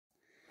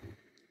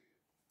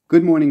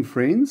Good morning,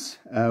 friends.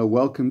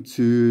 Welcome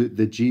to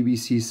the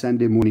GBC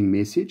Sunday morning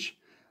message.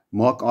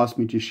 Mark asked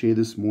me to share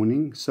this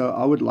morning, so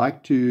I would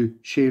like to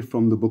share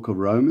from the book of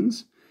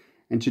Romans.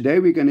 And today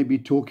we're going to be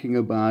talking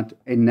about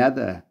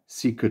another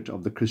secret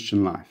of the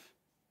Christian life.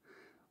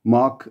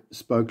 Mark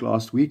spoke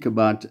last week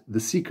about the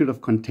secret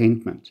of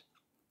contentment,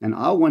 and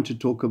I want to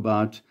talk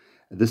about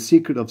the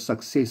secret of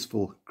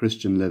successful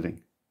Christian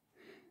living.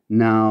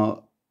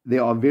 Now,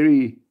 there are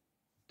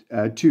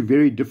two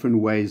very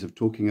different ways of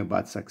talking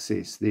about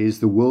success. There's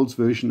the world's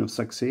version of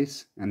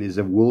success, and there's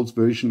a world's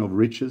version of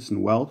riches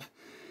and wealth.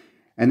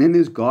 And then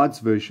there's God's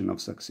version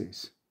of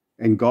success,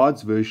 and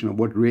God's version of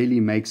what really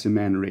makes a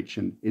man rich.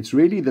 And it's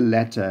really the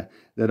latter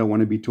that I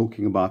want to be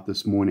talking about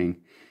this morning.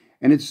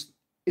 And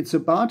it's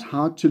about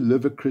how to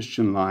live a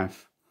Christian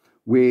life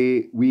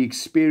where we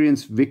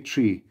experience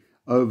victory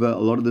over a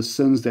lot of the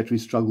sins that we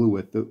struggle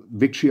with, the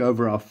victory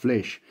over our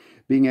flesh,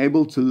 being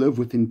able to live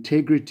with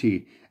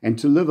integrity and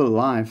to live a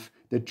life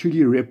that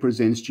truly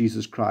represents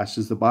Jesus Christ.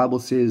 As the Bible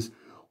says,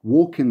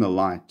 walk in the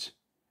light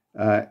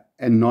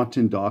and not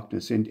in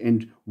darkness.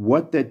 And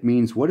what that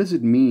means, what does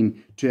it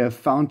mean to have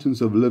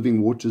fountains of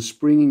living water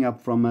springing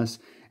up from us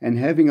and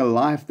having a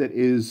life that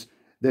is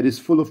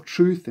full of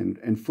truth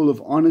and full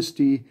of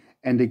honesty,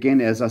 and again,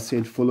 as I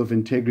said, full of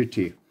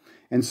integrity.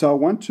 And so I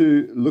want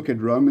to look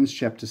at Romans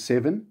chapter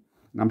 7.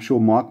 And I'm sure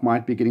Mark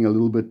might be getting a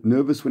little bit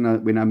nervous when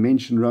I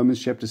mention Romans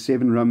chapter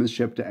 7, Romans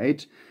chapter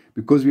 8,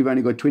 because we've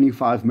only got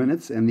 25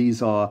 minutes, and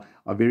these are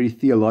very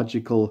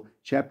theological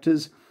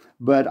chapters.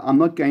 But I'm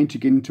not going to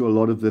get into a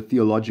lot of the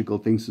theological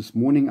things this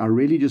morning. I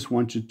really just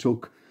want to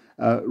talk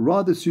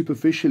rather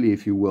superficially,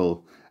 if you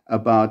will,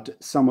 about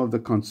some of the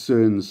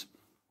concerns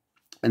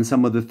and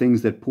some of the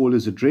things that Paul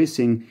is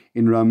addressing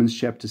in Romans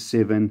chapter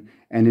 7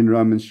 and in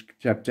Romans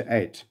chapter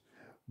 8.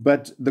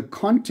 But the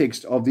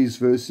context of these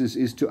verses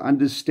is to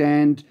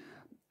understand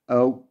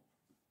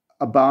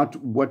about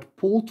what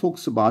Paul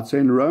talks about. So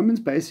in Romans,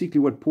 basically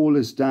what Paul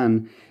has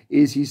done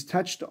is he's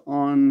touched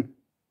on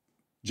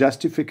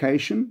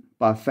justification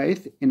by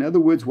faith. In other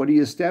words, what he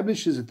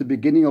establishes at the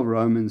beginning of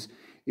Romans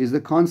is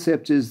the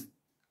concept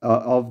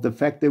of the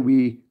fact that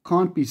we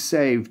can't be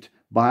saved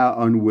by our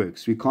own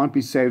works. We can't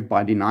be saved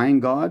by denying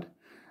God.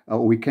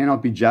 Or we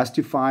cannot be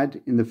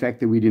justified in the fact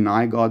that we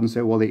deny God and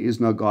say, well, there is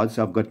no God,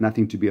 so I've got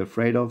nothing to be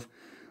afraid of.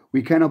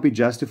 We cannot be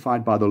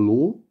justified by the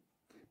law,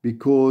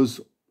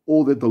 because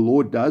all that the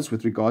law does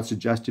with regards to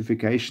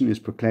justification is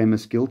proclaim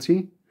us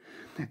guilty,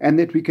 and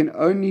that we can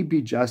only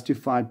be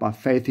justified by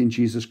faith in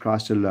Jesus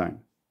Christ alone.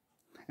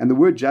 And the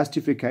word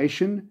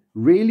justification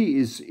really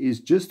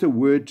is just a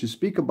word to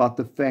speak about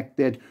the fact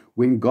that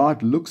when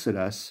God looks at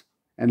us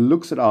and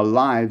looks at our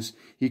lives,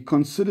 he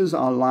considers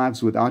our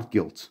lives without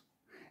guilt.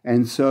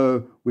 And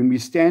so when we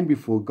stand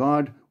before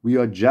God, we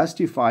are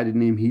justified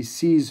in him. He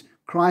sees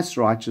Christ's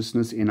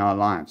righteousness in our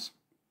lives.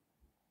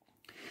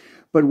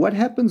 But what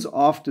happens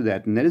after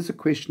that? And that is a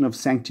question of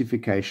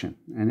sanctification.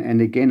 And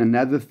again,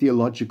 another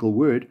theological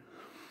word.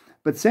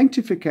 But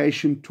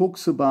sanctification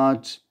talks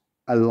about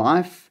a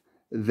life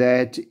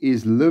that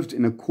is lived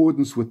in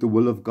accordance with the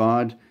will of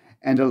God,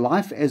 and a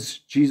life as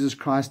Jesus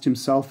Christ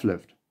himself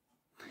lived.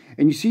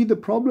 And you see, the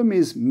problem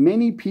is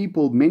many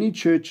people, many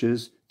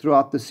churches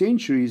throughout the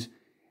centuries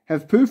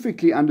have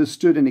perfectly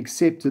understood and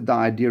accepted the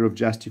idea of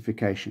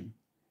justification.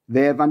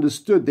 They have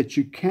understood that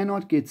you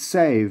cannot get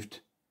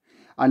saved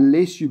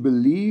unless you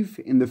believe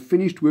in the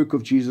finished work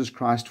of Jesus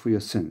Christ for your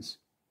sins.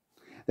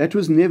 That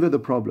was never the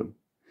problem.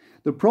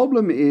 The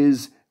problem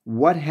is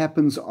what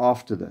happens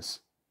after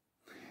this.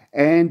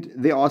 And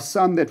there are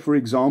some that, for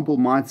example,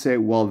 might say,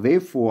 well,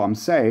 therefore I'm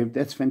saved.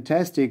 That's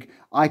fantastic.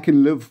 I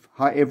can live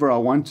however I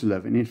want to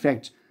live. And in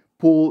fact,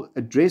 Paul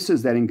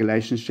addresses that in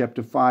Galatians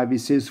chapter 5. He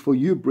says, for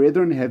you,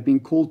 brethren, have been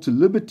called to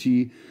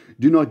liberty.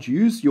 Do not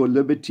use your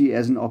liberty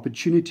as an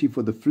opportunity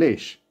for the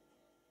flesh,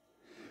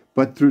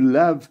 but through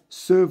love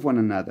serve one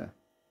another.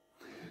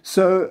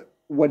 So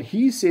what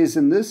he says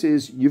in this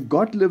is, you've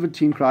got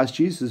liberty in Christ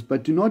Jesus,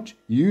 but do not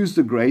use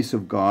the grace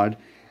of God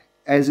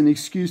as an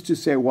excuse to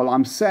say, well,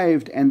 I'm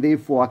saved and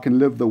therefore I can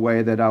live the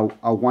way that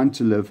I want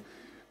to live,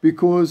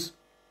 because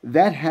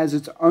that has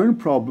its own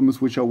problems,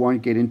 which I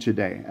won't get into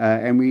today.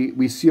 And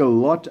we see a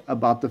lot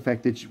about the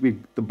fact that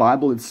the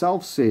Bible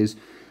itself says,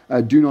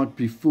 do not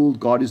be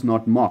fooled, God is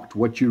not mocked.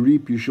 What you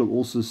reap, you shall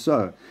also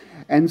sow.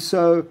 And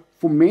so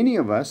for many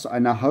of us,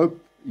 and I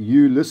hope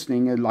you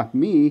listening like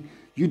me,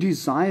 you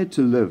desire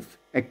to live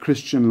a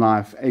Christian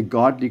life, a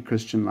godly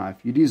Christian life.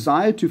 You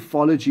desire to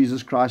follow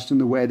Jesus Christ in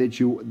the way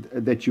that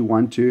you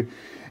want to.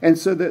 And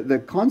so the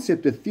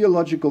concept, the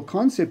theological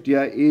concept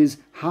here is,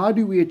 how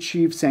do we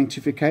achieve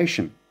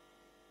sanctification?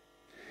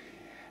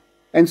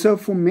 And so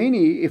for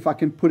many, if I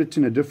can put it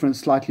in a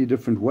slightly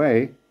different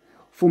way,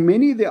 for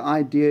many the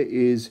idea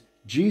is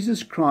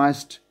Jesus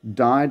Christ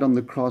died on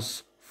the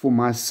cross for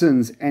my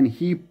sins, and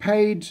he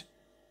paid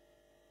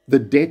the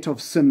debt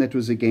of sin that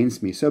was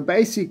against me. So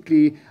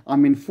basically,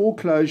 I'm in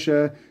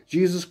foreclosure.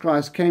 Jesus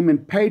Christ came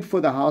and paid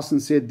for the house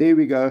and said, there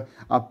we go,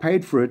 I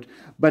paid for it,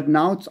 but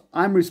now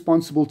I'm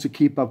responsible to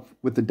keep up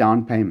with the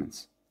down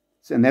payments.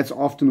 And that's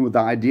often with the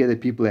idea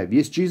that people have.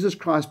 Yes, Jesus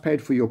Christ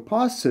paid for your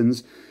past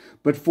sins,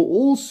 but for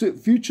all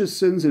future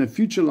sins in a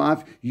future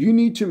life, you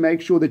need to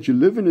make sure that you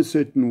live in a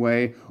certain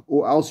way,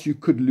 or else you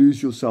could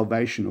lose your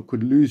salvation or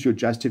could lose your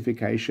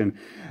justification.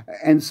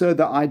 And so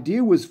the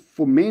idea was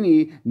for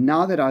many,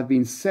 now that I've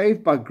been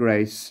saved by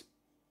grace,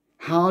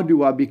 how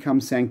do I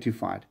become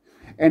sanctified?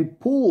 And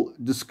Paul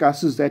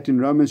discusses that in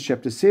Romans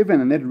chapter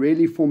 7, and that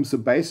really forms the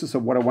basis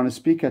of what I want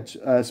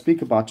to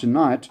speak about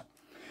tonight,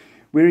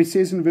 where he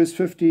says in verse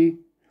 50,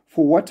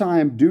 "For what I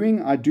am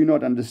doing I do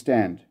not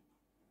understand.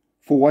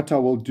 For what I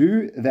will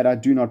do, that I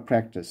do not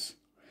practice.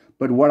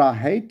 But what I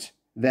hate,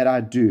 that I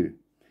do.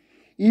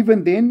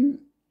 Even then,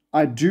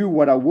 I do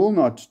what I will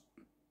not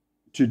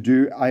to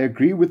do. I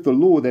agree with the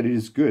law that it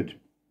is good.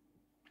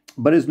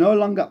 But it is no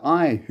longer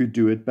I who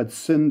do it, but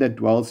sin that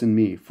dwells in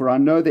me. For I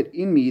know that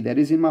in me, that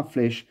is in my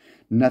flesh,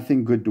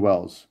 nothing good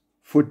dwells.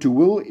 For to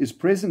will is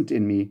present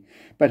in me,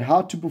 but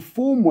how to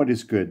perform what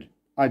is good,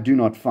 I do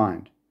not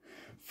find.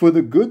 For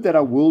the good that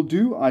I will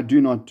do, I do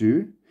not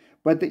do,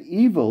 but the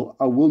evil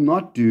I will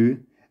not do,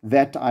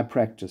 that I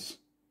practice.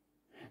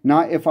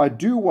 Now, if I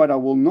do what I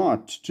will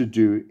not to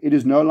do, it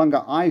is no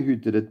longer I who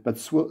did it, but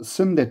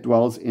sin that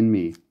dwells in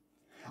me.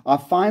 I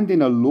find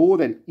then a law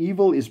that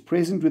evil is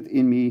present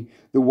within me,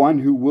 the one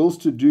who wills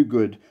to do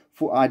good,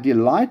 for I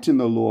delight in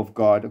the law of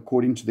God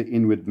according to the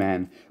inward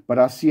man. But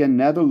I see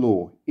another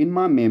law in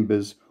my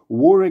members,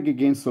 warring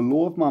against the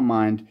law of my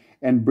mind,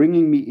 and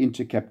bringing me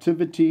into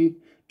captivity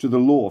to the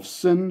law of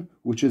sin,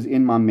 which is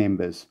in my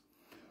members.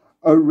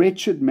 O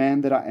wretched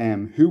man that I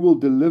am, who will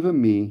deliver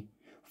me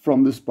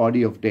from this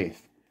body of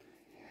death?"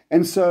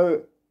 And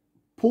so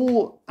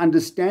Paul,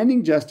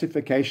 understanding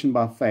justification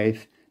by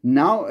faith,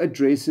 now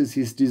addresses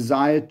his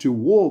desire to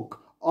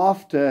walk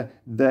after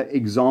the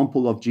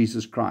example of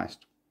Jesus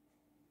Christ.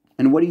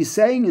 And what he's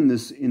saying in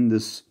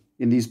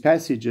these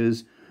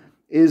passages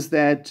is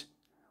that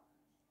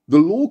the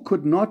law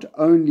could not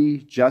only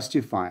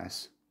justify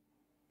us,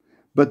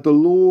 but the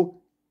law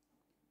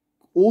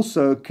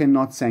also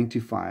cannot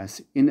sanctify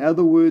us. In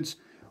other words,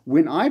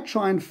 when I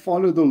try and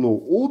follow the law,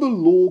 all the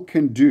law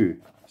can do,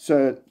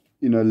 so,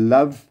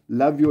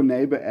 love your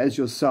neighbor as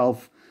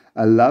yourself,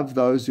 love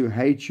those who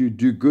hate you,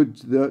 do good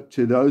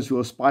to those who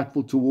are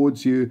spiteful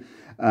towards you,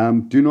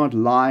 do not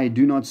lie,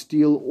 do not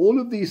steal, all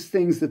of these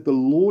things that the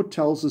law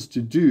tells us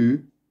to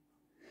do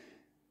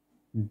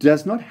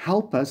does not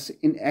help us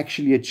in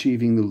actually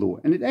achieving the law.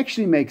 And it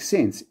actually makes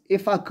sense.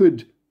 If I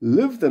could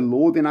live the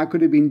law, then I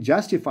could have been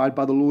justified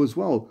by the law as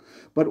well.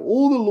 But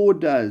all the law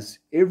does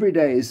every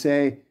day is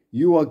say,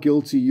 you are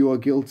guilty, you are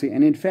guilty.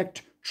 And in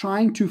fact,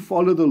 trying to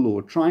follow the law,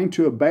 trying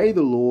to obey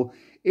the law,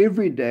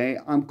 every day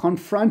I'm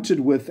confronted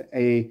with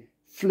a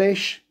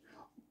flesh,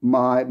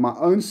 my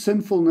own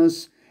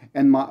sinfulness,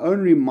 and my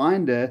own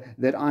reminder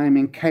that I am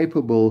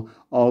incapable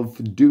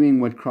of doing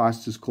what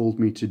Christ has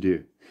called me to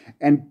do.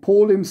 And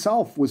Paul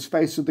himself was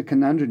faced with the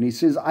conundrum. He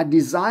says, I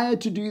desire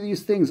to do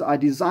these things. I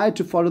desire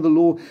to follow the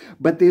law,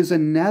 but there's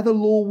another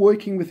law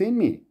working within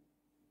me.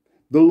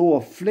 The law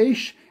of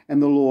flesh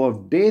and the law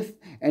of death.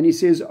 And he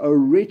says, O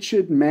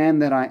wretched man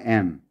that I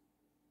am,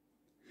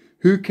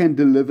 who can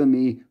deliver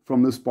me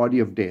from this body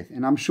of death?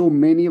 And I'm sure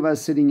many of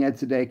us sitting here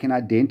today can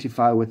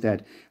identify with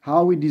that.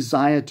 How we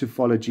desire to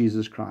follow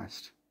Jesus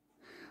Christ.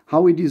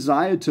 How we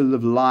desire to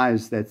live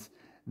lives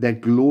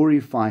that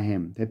glorify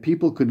him, that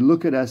people could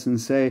look at us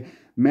and say,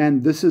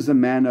 man, this is a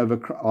man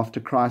after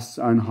Christ's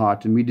own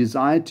heart. And we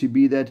desire to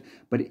be that,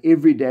 but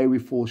every day we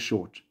fall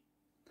short.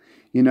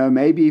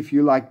 Maybe if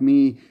you're like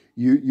me,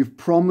 you've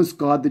promised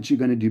God that you're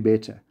going to do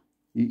better.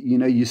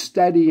 You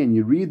study and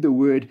you read the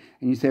word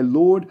and you say,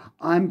 Lord,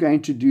 I'm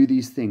going to do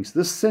these things.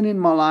 This sin in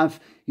my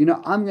life,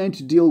 I'm going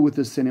to deal with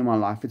this sin in my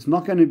life. It's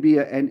not going to be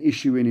an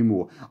issue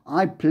anymore.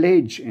 I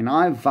pledge and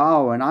I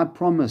vow and I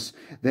promise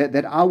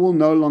that I will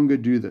no longer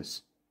do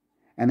this.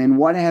 And then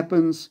what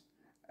happens?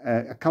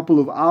 A couple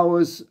of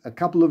hours, a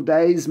couple of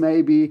days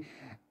maybe,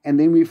 and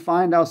then we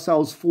find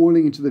ourselves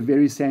falling into the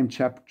very same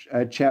trap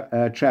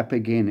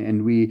again.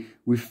 And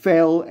we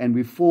fail and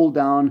we fall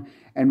down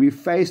and we're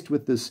faced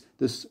with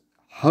this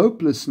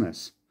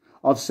hopelessness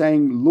of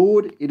saying,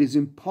 Lord, it is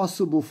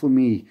impossible for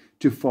me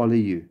to follow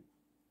you.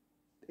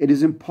 It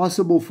is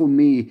impossible for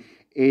me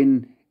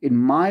in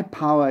my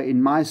power,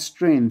 in my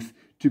strength,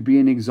 to be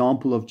an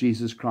example of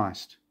Jesus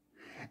Christ.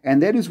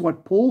 And that is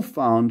what Paul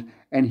found,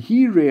 and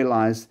he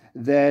realized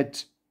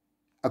that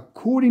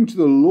according to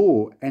the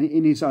law and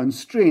in his own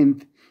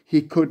strength,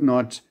 he could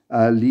not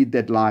lead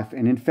that life.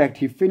 And in fact,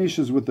 he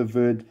finishes with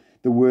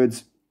the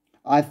words,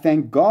 I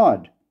thank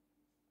God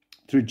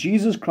through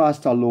Jesus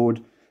Christ our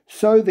Lord.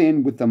 So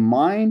then, with the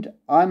mind,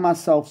 I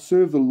myself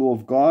serve the law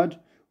of God,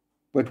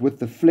 but with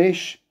the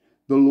flesh,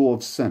 the law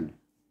of sin.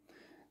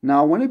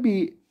 Now, I want to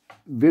be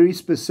very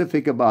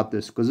specific about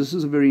this because this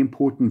is a very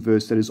important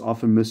verse that is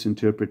often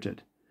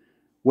misinterpreted.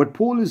 What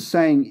Paul is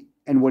saying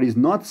and what he's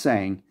not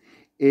saying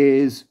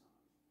is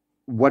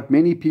what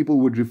many people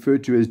would refer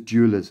to as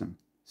dualism.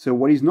 So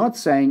what he's not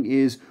saying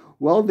is,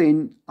 well,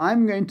 then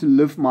I'm going to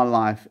live my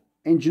life.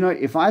 And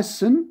if I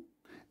sin,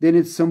 then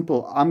it's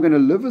simple. I'm going to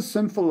live a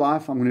sinful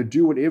life. I'm going to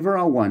do whatever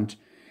I want.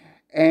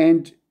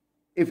 And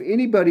if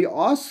anybody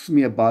asks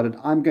me about it,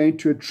 I'm going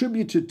to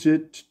attribute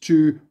it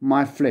to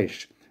my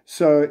flesh.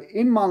 So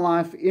in my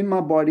life, in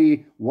my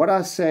body, what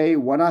I say,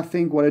 what I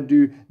think, what I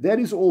do, that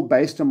is all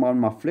based on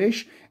my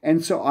flesh.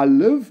 And so I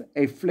live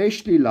a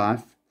fleshly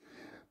life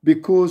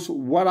because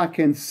what I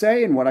can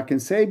say and what I can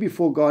say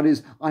before God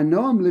is, I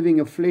know I'm living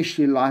a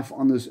fleshly life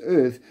on this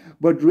earth,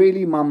 but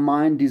really my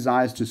mind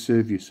desires to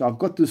serve you. So I've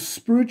got this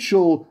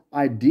spiritual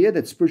idea,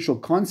 that spiritual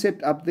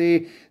concept up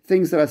there,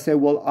 things that I say,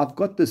 well, I've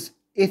got this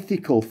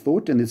ethical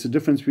thought, and there's a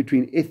difference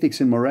between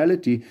ethics and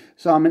morality.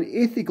 So I'm an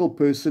ethical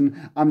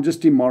person, I'm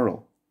just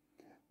immoral.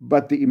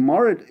 But the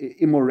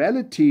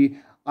immorality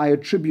I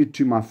attribute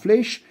to my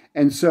flesh,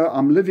 and so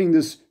I'm living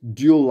this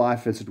dual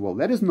life, as it will.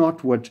 That is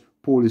not what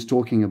Paul is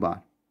talking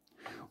about.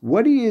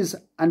 What he is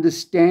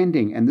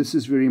understanding, and this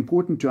is very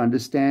important to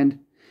understand,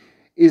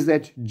 is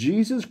that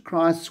Jesus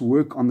Christ's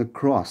work on the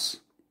cross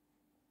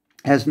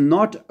has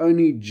not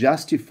only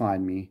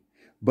justified me,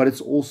 but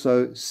it's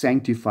also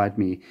sanctified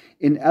me.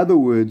 In other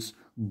words,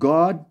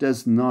 God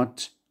does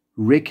not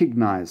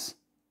recognize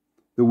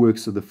the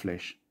works of the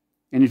flesh.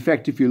 And in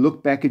fact, if you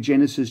look back at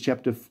Genesis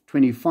chapter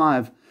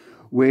 25,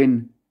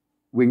 when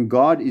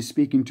God is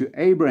speaking to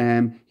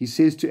Abraham, he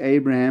says to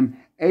Abraham,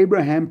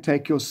 Abraham,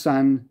 take your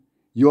son,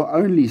 your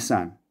only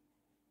son.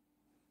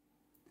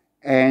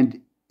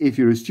 And if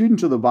you're a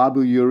student of the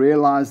Bible, you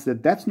realize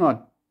that that's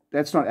not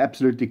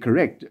absolutely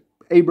correct.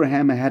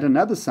 Abraham had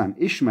another son,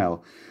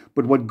 Ishmael.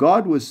 But what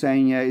God was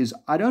saying here is,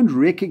 I don't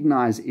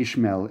recognize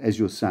Ishmael as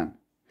your son.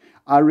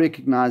 I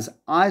recognize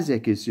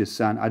Isaac as your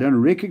son. I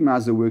don't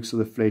recognize the works of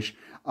the flesh.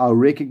 I'll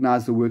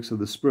recognize the works of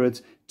the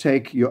Spirit.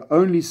 Take your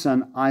only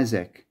son,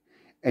 Isaac,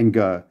 and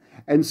go.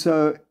 And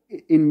so,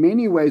 in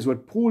many ways,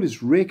 what Paul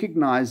is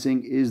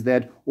recognizing is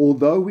that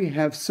although we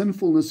have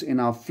sinfulness in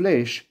our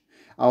flesh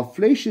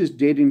is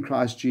dead in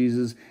Christ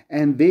Jesus,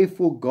 and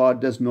therefore God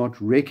does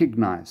not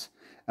recognize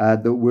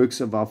the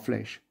works of our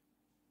flesh.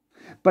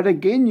 But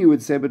again, you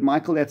would say, but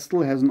Michael, that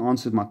still hasn't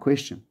answered my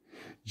question.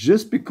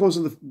 Just because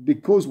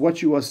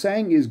what you are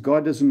saying is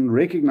God doesn't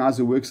recognize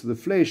the works of the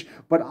flesh,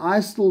 but I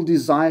still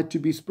desire to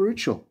be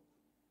spiritual.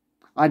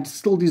 I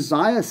still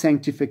desire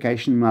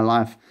sanctification in my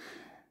life.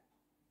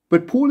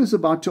 But Paul is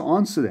about to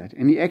answer that,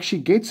 and he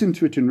actually gets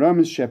into it in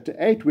Romans chapter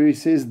 8, where he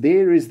says,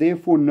 there is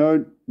therefore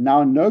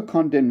now no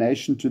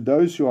condemnation to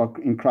those who are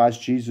in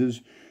Christ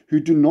Jesus, who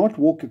do not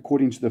walk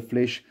according to the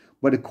flesh,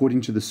 but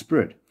according to the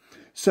Spirit.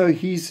 So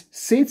he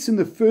sets in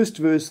the first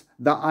verse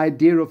the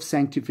idea of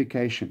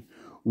sanctification.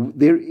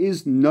 There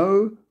is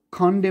no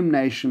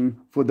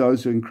condemnation for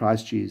those who are in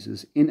Christ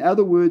Jesus. In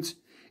other words,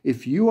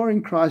 if you are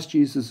in Christ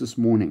Jesus this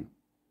morning,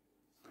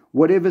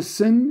 whatever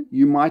sin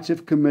you might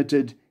have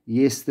committed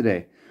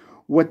yesterday,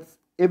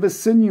 whatever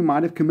sin you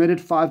might have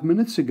committed 5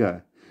 minutes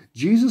ago,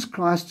 Jesus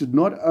Christ did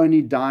not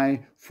only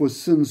die for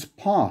sins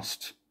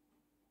past,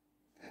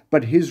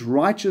 but his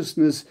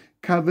righteousness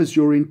covers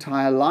your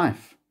entire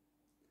life.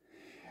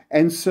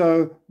 And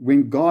so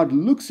when God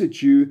looks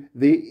at you,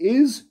 there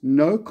is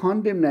no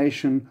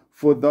condemnation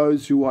for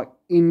those who are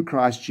in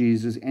Christ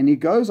Jesus. And he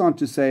goes on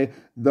to say,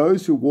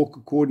 those who walk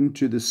according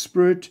to the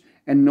Spirit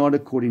and not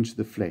according to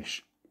the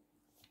flesh.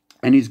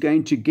 And he's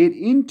going to get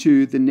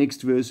into the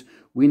next verse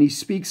when he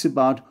speaks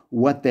about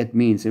what that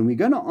means. And we're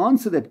going to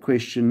answer that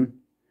question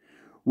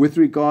with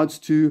regards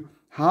to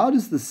how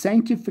does the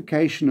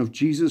sanctification of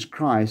Jesus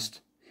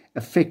Christ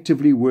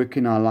effectively work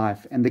in our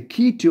life. And the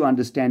key to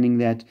understanding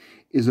that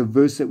is a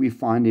verse that we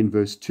find in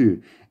verse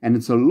 2. And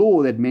it's a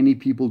law that many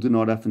people do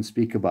not often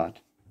speak about.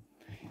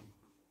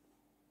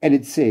 And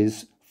it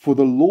says, for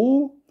the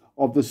law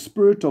of the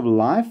Spirit of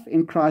life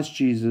in Christ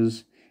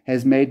Jesus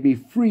has made me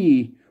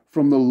free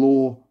from the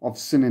law of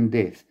sin and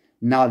death.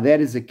 Now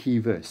that is a key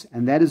verse.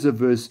 And that is a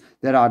verse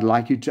that I'd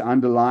like you to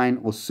underline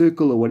or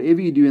circle or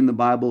whatever you do in the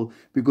Bible,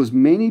 because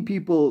many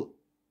people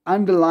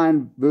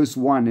underline verse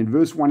 1. And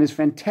verse 1 is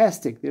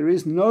fantastic. There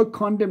is no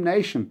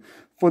condemnation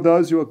for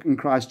those who are in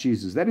Christ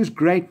Jesus. That is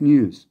great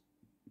news.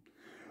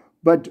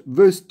 But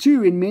verse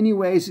 2 in many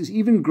ways is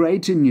even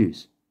greater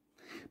news,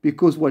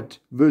 because what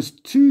verse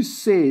 2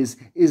 says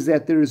is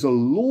that there is a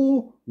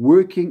law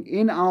working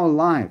in our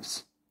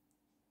lives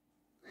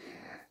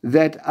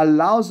that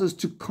allows us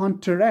to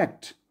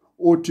counteract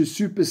or to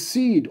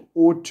supersede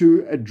or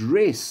to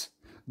address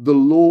the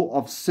law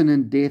of sin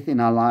and death in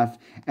our life,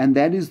 and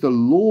that is the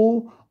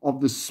law of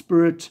the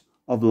Spirit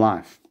of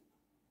life.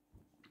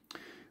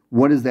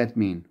 What does that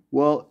mean?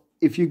 Well,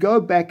 if you go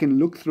back and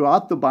look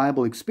throughout the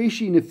Bible,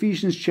 especially in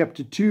Ephesians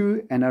chapter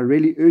 2, and I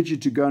really urge you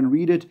to go and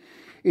read it,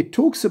 it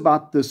talks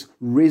about this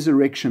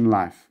resurrection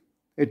life.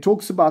 It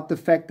talks about the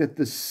fact that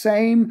the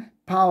same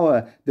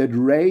power that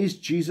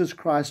raised Jesus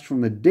Christ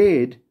from the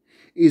dead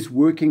is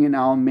working in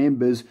our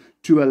members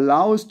to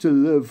allow us to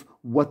live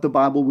what the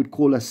Bible would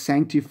call a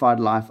sanctified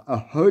life, a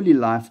holy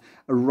life,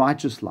 a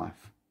righteous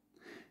life.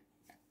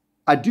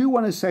 I do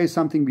want to say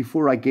something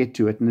before I get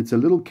to it, and it's a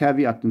little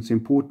caveat and it's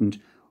important.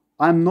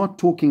 I'm not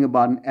talking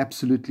about an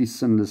absolutely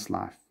sinless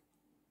life.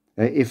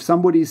 If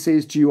somebody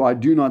says to you, I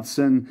do not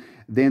sin,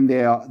 then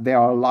they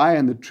are a liar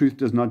and the truth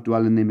does not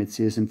dwell in them, it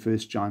says in 1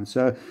 John.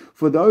 So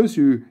for those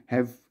who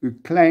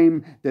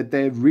claim that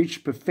they have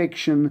reached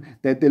perfection,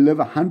 that they live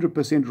a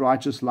 100%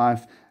 righteous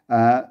life,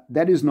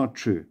 that is not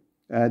true.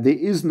 There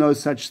is no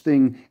such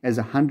thing as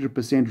a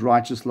 100%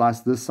 righteous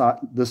life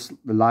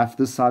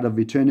this side of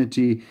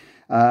eternity,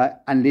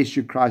 unless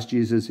you're Christ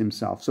Jesus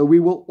himself. So we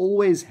will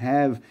always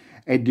have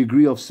a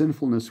degree of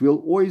sinfulness. We'll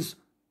always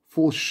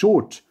fall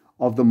short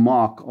of the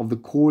mark of the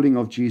calling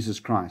of Jesus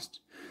Christ.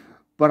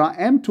 But I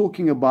am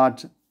talking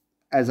about,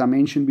 as I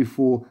mentioned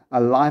before, a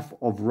life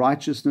of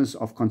righteousness,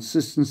 of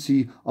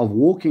consistency, of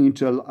walking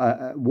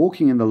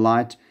in the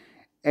light,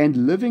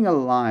 and living a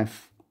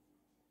life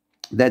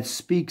that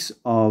speaks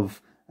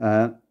of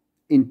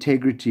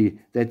integrity,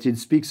 that it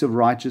speaks of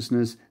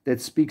righteousness,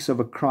 that speaks of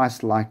a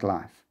Christ-like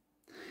life.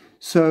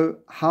 So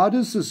how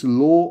does this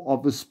law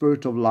of the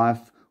Spirit of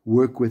life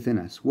work within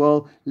us?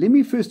 Well, let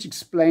me first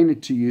explain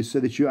it to you so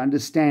that you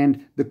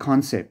understand the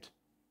concept.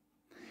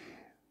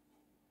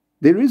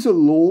 There is a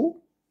law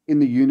in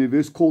the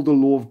universe called the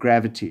law of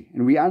gravity.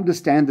 And we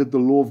understand that the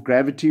law of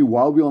gravity,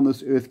 while we're on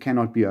this earth,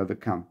 cannot be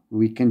overcome.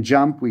 We can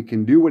jump, we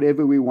can do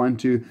whatever we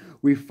want to.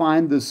 We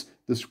find this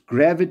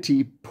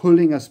gravity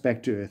pulling us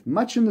back to earth,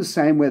 much in the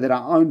same way that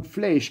our own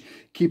flesh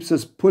keeps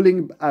us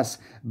pulling us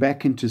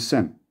back into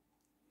sin.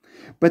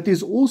 But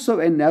there's also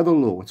another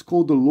law. It's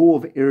called the law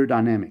of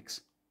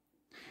aerodynamics.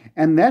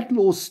 And that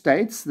law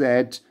states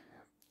that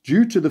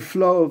due to the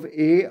flow of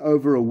air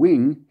over a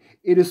wing,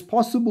 it is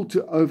possible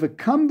to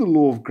overcome the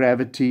law of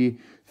gravity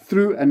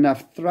through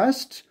enough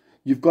thrust.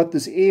 You've got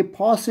this air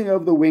passing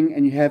over the wing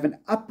and you have an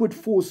upward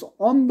force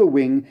on the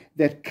wing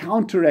that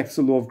counteracts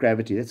the law of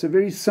gravity. That's a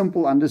very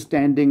simple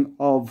understanding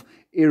of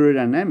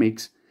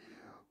aerodynamics.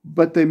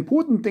 But the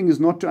important thing is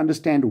not to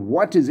understand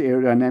what is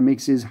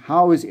aerodynamics, is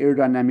how is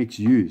aerodynamics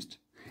used.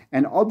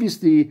 And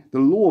obviously, the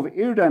law of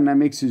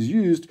aerodynamics is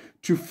used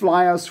to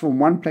fly us from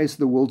one place of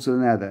the world to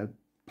another.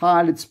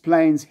 Pilots,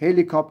 planes,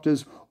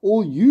 helicopters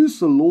all use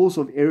the laws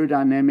of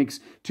aerodynamics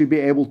to be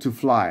able to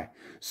fly.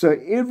 So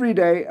every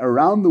day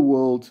around the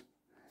world,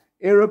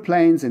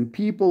 aeroplanes and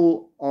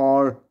people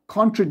are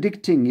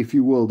contradicting, if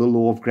you will, the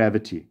law of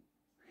gravity.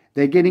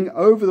 They're getting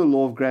over the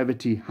law of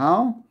gravity.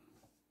 How?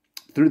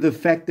 Through the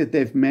fact that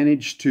they've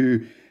managed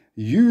to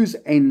use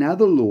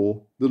another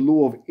law, the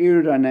law of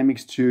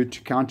aerodynamics, to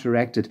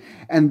counteract it.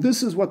 And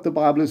this is what the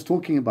Bible is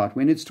talking about.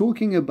 When it's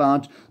talking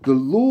about the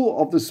law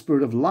of the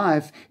Spirit of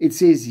life, it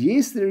says,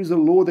 yes, there is a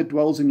law that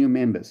dwells in your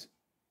members.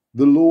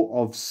 The law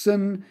of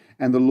sin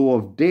and the law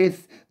of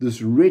death,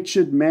 this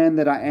wretched man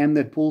that I am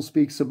that Paul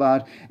speaks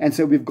about. And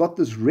so we've got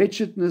this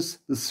wretchedness,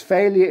 this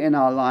failure in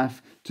our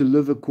life to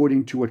live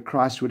according to what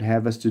Christ would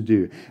have us to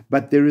do.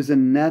 But there is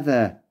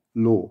another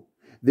law.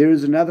 There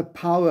is another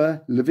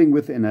power living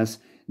within us,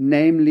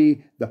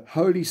 namely the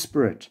Holy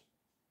Spirit.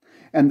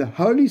 And the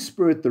Holy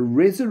Spirit, the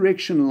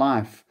resurrection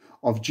life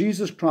of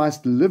Jesus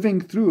Christ living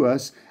through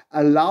us,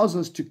 allows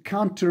us to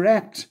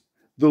counteract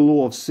the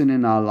law of sin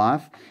in our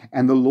life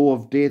and the law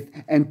of death,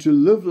 and to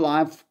live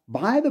life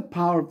by the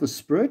power of the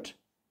Spirit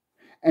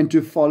and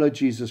to follow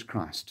Jesus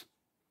Christ.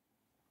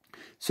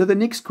 So the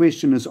next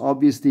question is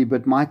obviously,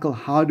 but Michael,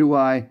 how do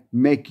I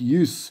make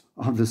use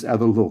of this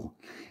other law?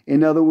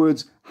 In other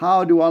words,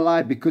 how do I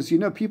live? Because,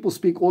 people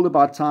speak all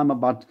about time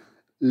about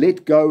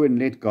let go and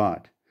let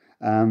God.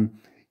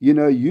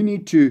 You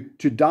need to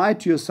die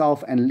to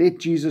yourself and let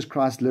Jesus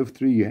Christ live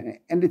through you.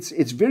 And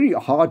it's very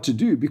hard to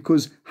do,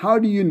 because how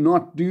do you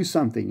not do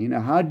something?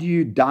 How do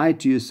you die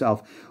to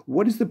yourself?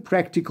 What is the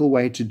practical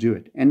way to do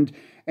it? And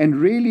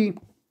really,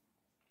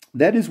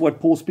 that is what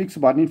Paul speaks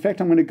about. And in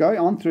fact, I'm going to go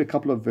on through a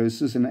couple of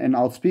verses and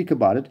I'll speak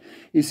about it.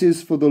 He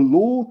says, for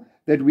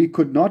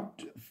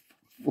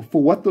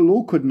what the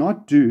law could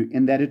not do,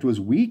 in that it was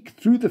weak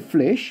through the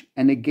flesh.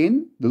 And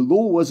again, the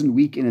law wasn't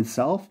weak in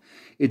itself.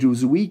 It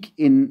was weak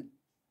in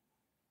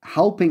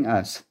helping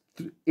us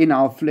in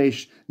our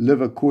flesh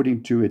live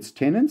according to its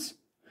tenets.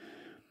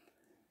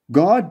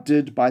 God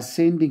did by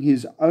sending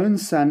his own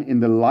Son in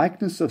the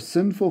likeness of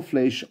sinful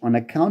flesh on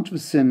account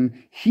of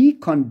sin. He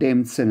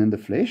condemned sin in the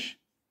flesh,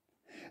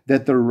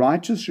 that the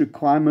righteous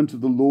requirement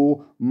of the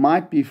law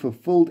might be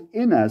fulfilled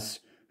in us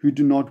who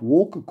do not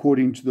walk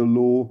according to the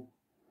law,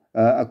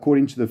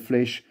 according to the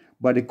flesh,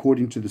 but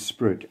according to the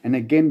Spirit. And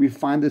again, we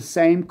find the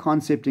same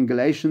concept in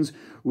Galatians,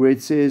 where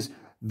it says,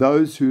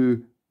 those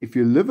who, if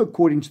you live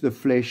according to the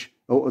flesh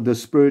or the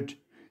Spirit,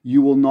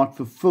 you will not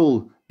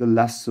fulfill the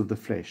lusts of the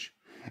flesh.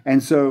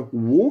 And so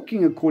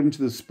walking according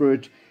to the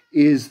Spirit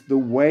is the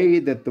way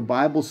that the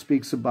Bible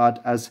speaks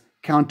about us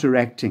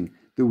counteracting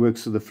the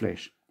works of the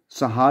flesh.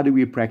 So how do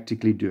we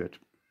practically do it?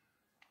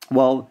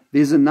 Well,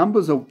 there's a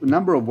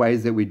number of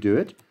ways that we do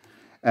it.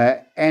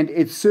 And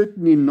it's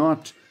certainly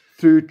not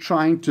through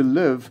trying to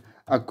live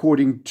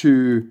according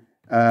to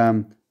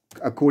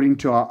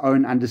our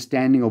own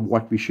understanding of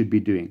what we should be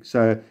doing.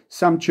 So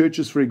some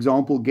churches, for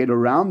example, get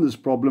around this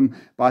problem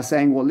by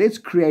saying, well, let's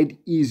create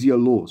easier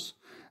laws.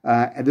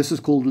 and this is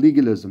called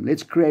legalism.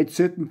 Let's create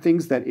certain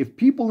things that if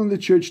people in the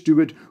church do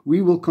it,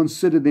 we will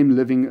consider them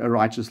living a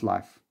righteous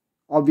life.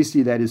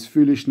 Obviously, that is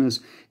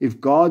foolishness.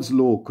 If God's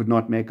law could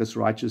not make us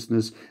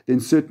righteousness, then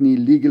certainly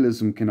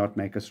legalism cannot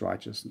make us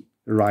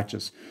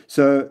righteous.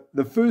 So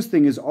the first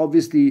thing is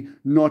obviously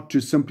not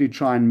to simply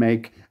try and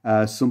make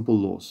simple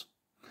laws.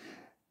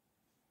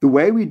 The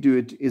way we do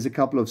it is a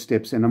couple of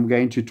steps, and I'm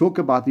going to talk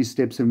about these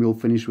steps and we'll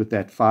finish with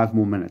that 5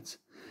 more minutes.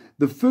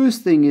 The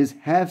first thing is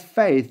have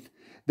faith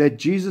that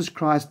Jesus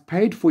Christ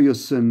paid for your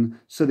sin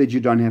so that you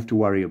don't have to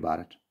worry about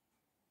it.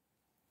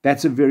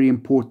 That's a very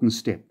important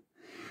step.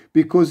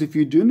 Because if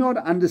you do not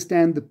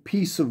understand the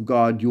peace of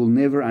God, you'll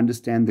never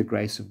understand the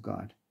grace of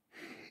God.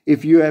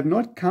 If you have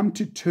not come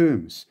to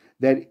terms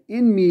that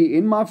in me,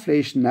 in my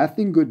flesh,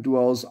 nothing good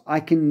dwells, I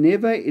can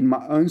never in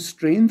my own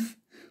strength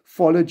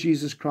follow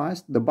Jesus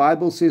Christ. The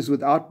Bible says,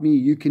 without me,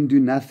 you can do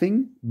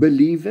nothing.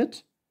 Believe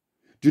it.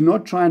 Do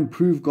not try and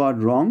prove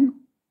God wrong,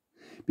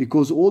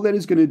 because all that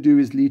is going to do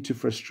is lead to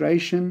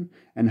frustration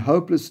and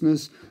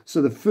hopelessness.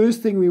 So the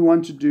first thing we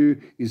want to do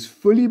is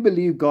fully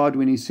believe God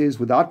when he says,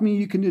 without me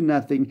you can do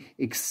nothing,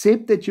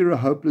 except that you're a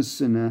hopeless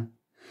sinner,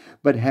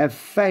 but have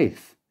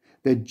faith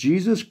that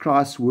Jesus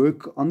Christ's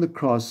work on the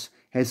cross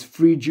has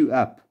freed you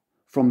up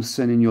from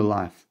sin in your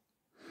life.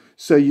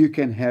 So you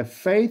can have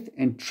faith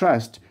and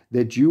trust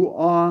that you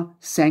are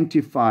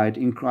sanctified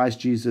in Christ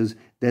Jesus,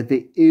 that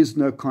there is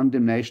no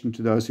condemnation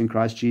to those in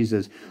Christ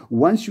Jesus.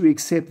 Once you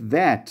accept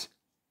that,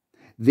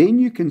 then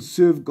you can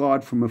serve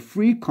God from a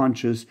free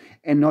conscience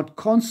and not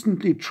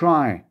constantly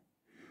try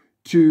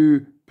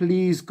to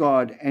please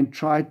God and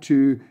try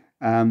to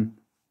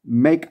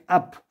make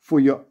up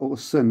for your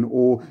sin,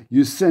 or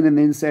you sin and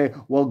then say,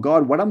 well,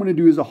 God, what I'm going to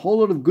do is a whole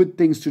lot of good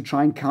things to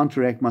try and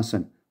counteract my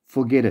sin.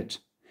 Forget it.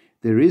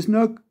 There is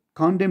no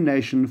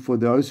condemnation for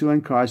those who are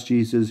in Christ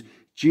Jesus.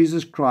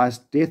 Jesus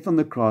Christ, death on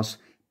the cross,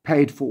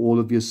 paid for all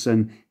of your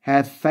sin.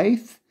 Have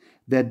faith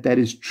that that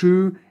is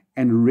true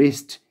and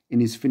rest in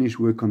his finished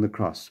work on the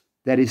cross.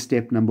 That is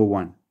step number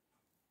 1.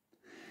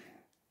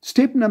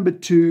 Step number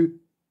 2,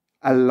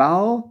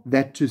 allow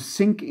that to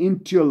sink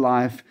into your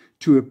life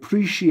to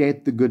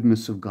appreciate the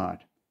goodness of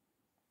God.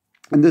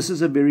 And this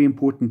is a very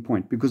important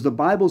point, because the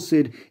Bible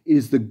said it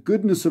is the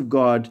goodness of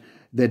God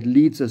that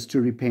leads us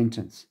to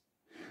repentance.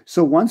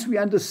 So once we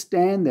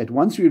understand that,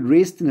 once we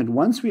rest in it,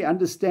 once we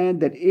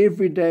understand that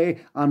every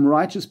day I'm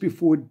righteous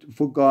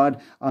for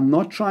God, I'm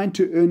not trying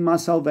to earn my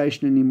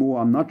salvation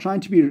anymore, I'm not trying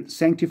to be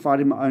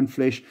sanctified in my own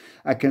flesh,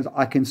 I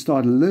can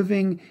start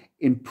living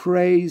in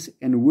praise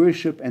and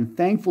worship and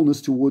thankfulness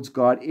towards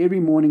God every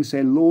morning.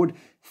 Say, Lord,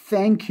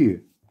 thank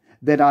you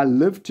that I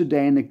live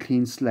today in a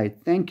clean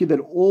slate. Thank you that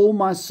all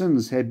my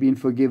sins have been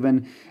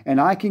forgiven and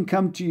I can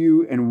come to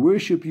you and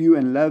worship you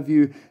and love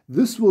you.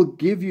 This will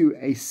give you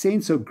a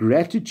sense of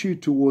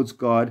gratitude towards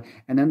God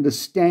and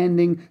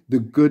understanding the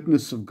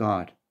goodness of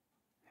God.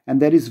 And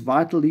that is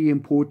vitally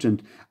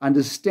important.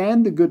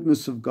 Understand the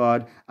goodness of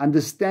God.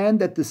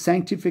 Understand that the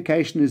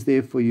sanctification is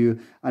there for you.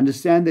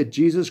 Understand that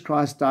Jesus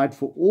Christ died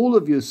for all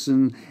of your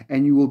sins,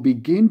 and you will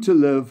begin to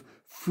live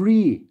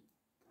free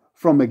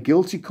from a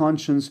guilty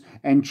conscience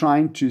and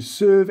trying to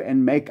serve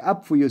and make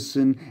up for your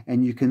sin,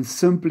 and you can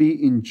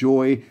simply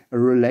enjoy a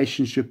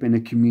relationship and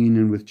a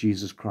communion with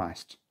Jesus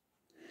Christ.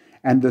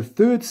 And the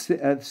third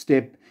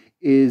step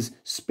is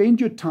spend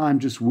your time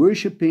just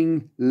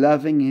worshiping,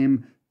 loving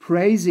him,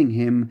 praising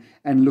him,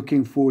 and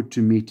looking forward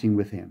to meeting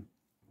with him.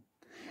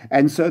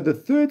 And so the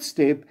third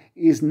step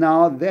is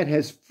now that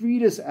has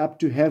freed us up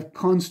to have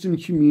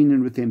constant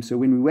communion with him. So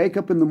when we wake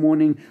up in the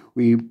morning,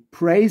 we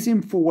praise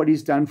him for what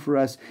he's done for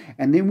us.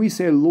 And then we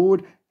say,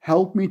 Lord,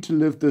 help me to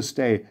live this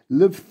day.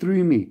 Live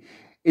through me.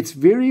 It's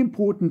very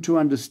important to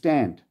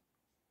understand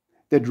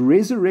that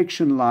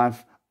resurrection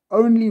life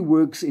only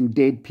works in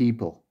dead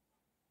people.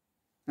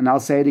 And I'll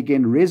say it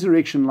again,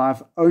 resurrection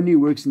life only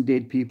works in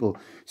dead people.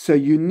 So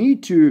you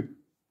need to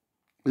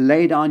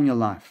lay down your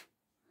life.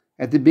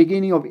 At the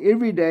beginning of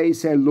every day,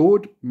 say,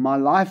 Lord, my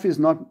life is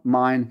not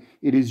mine,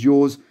 it is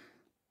yours.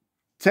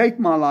 Take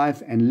my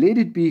life and let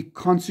it be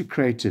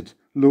consecrated,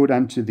 Lord,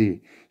 unto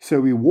thee. So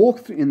we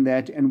walk in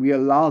that, and we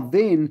allow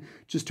then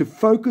just to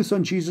focus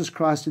on Jesus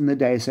Christ in the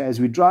day. So as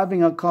we're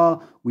driving our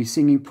car, we're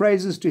singing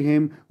praises to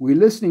him, we're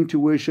listening to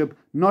worship,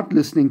 not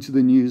listening to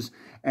the news,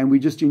 and we're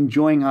just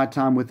enjoying our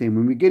time with him.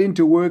 When we get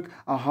into work,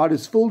 our heart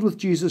is filled with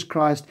Jesus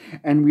Christ,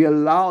 and we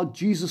allow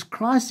Jesus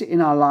Christ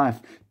in our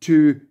life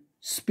to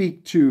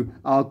speak to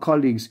our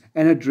colleagues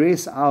and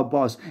address our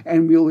boss,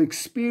 and we'll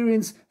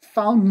experience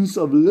fountains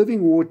of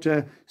living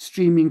water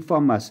streaming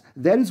from us.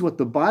 That is what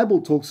the Bible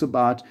talks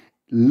about,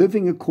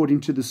 living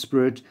according to the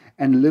Spirit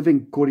and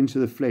living according to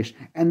the flesh.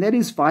 And that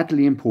is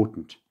vitally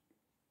important.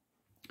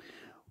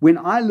 When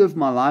I live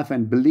my life,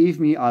 and believe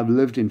me, I've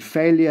lived in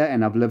failure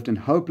and I've lived in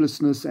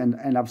hopelessness and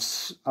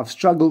I've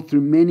struggled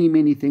through many,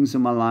 many things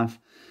in my life.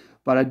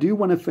 But I do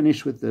want to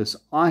finish with this.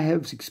 I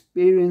have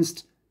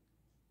experienced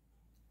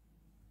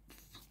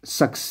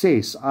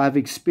success. I've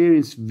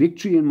experienced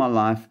victory in my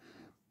life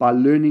by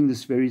learning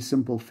this very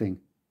simple thing.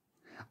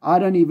 I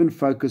don't even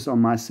focus on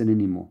my sin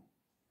anymore.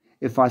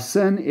 If I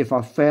sin, if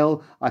I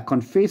fail, I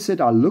confess it.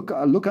 I look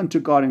unto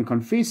God, and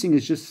confessing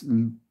is just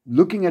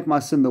looking at my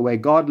sin the way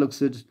God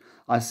looks at it.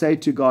 I say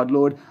to God,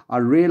 Lord, I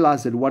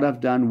realize that what I've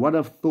done, what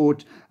I've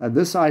thought,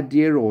 this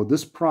idea or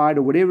this pride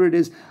or whatever it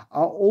is, I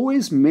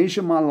always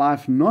measure my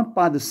life not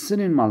by the sin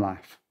in my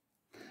life,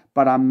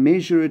 but I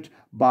measure it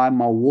by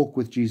my walk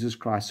with Jesus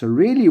Christ. So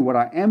really what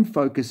I am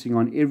focusing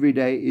on every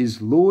day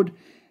is, Lord,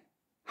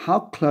 how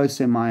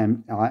close am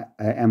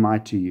I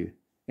to you?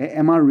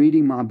 Am I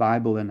reading my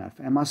Bible enough?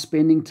 Am I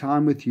spending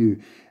time with you?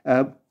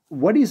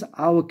 What is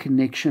our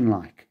connection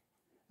like?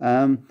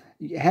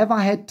 Have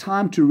I had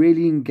time to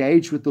really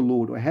engage with the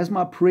Lord, or has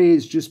my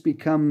prayers just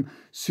become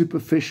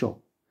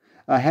superficial?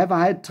 Have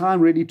I had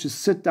time really to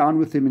sit down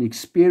with Him and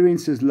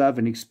experience His love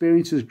and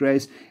experience His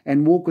grace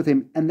and walk with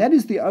Him? And that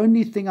is the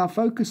only thing I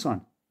focus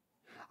on.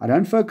 I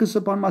don't focus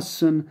upon my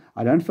sin.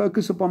 I don't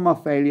focus upon my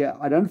failure.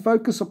 I don't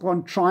focus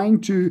upon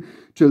trying to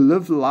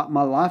live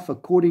my life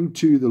according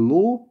to the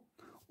law.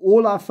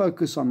 All I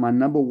focus on, my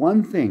number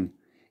one thing,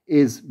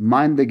 is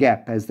mind the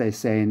gap, as they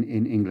say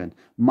in England.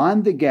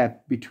 Mind the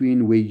gap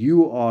between where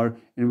you are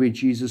and where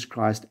Jesus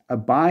Christ.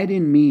 Abide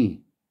in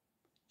me,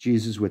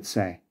 Jesus would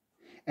say,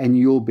 and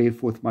you'll bear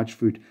forth much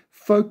fruit.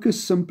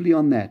 Focus simply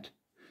on that.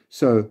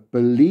 So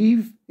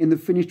believe in the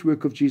finished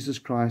work of Jesus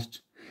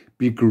Christ,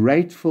 be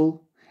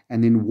grateful,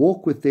 and then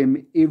walk with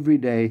them every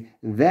day.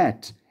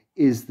 That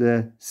is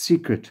the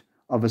secret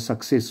of a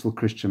successful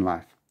Christian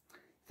life.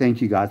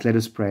 Thank you, guys. Let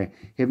us pray.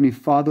 Heavenly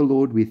Father,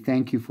 Lord, we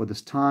thank you for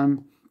this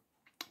time.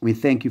 We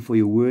thank you for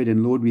your word.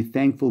 And Lord, we're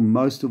thankful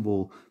most of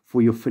all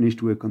for your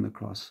finished work on the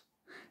cross.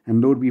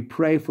 And Lord, we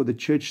pray for the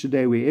church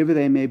today, wherever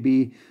they may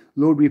be.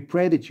 Lord, we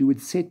pray that you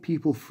would set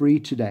people free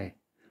today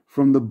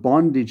from the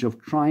bondage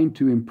of trying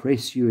to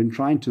impress you and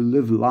trying to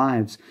live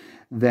lives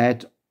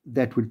that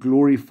would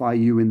glorify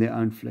you in their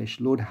own flesh.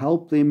 Lord,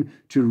 help them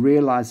to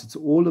realize it's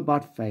all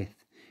about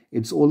faith.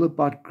 It's all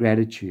about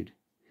gratitude.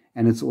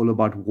 And it's all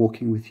about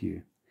walking with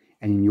you.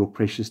 And in your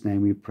precious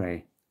name we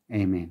pray.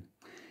 Amen.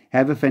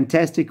 Have a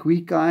fantastic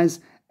week, guys.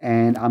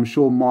 And I'm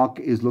sure Mark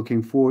is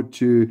looking forward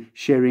to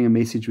sharing a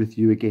message with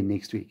you again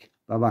next week.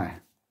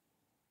 Bye-bye.